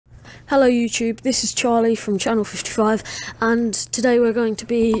Hello YouTube, this is Charlie from channel 55, and today we're going to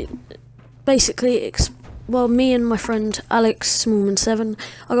be basically, me and my friend Alex Smallman7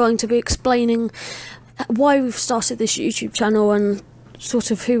 are going to be explaining why we've started this YouTube channel and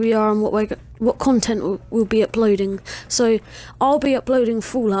sort of who we are and what content we'll be uploading. So I'll be uploading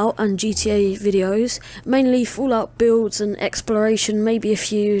Fallout and GTA videos, mainly Fallout builds and exploration, maybe a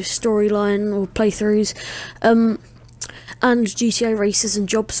few storyline or playthroughs, and GTA races and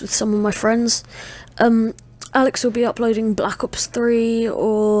jobs with some of my friends. Alex will be uploading Black Ops 3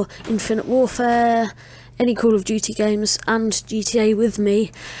 or Infinite Warfare, any Call of Duty games, and GTA with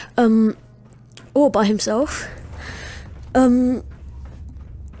me, or by himself. Well,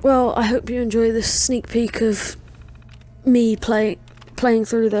 I hope you enjoy this sneak peek of me playing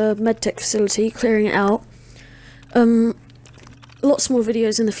through the medtech facility, clearing it out. Lots more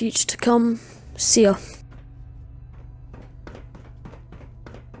videos in the future to come. See ya.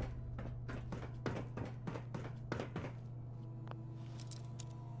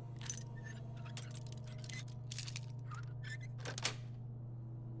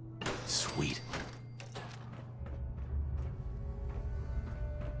 Sweet.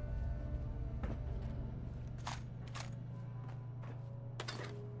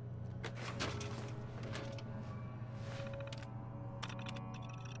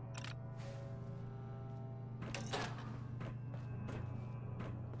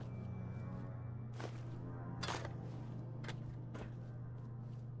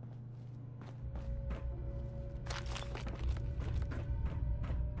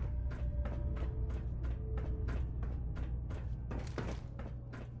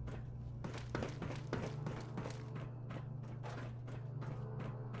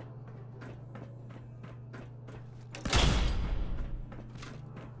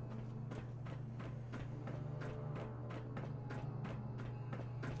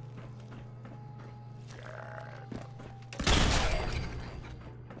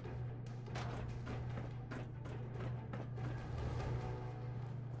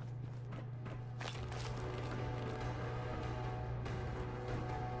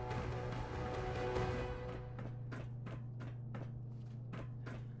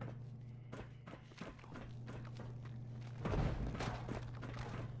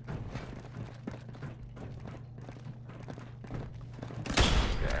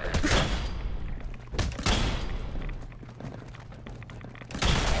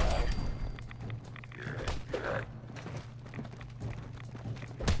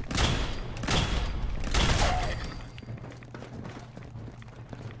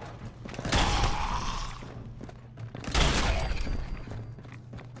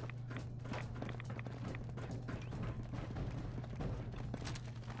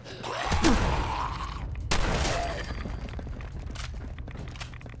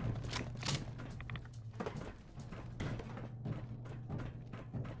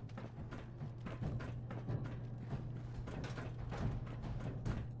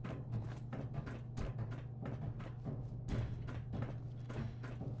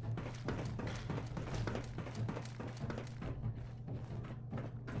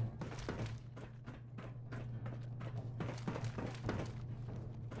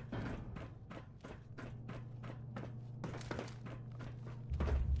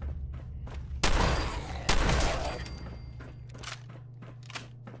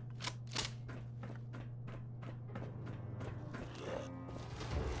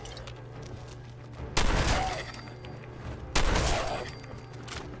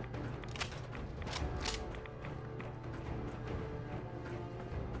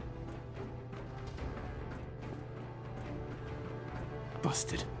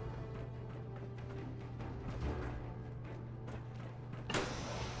 Busted.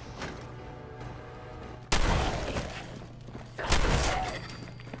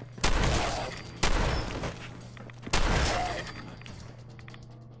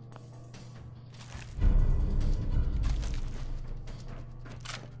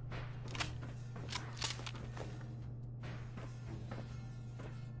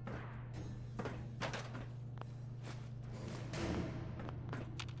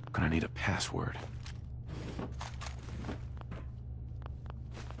 Gonna need a password.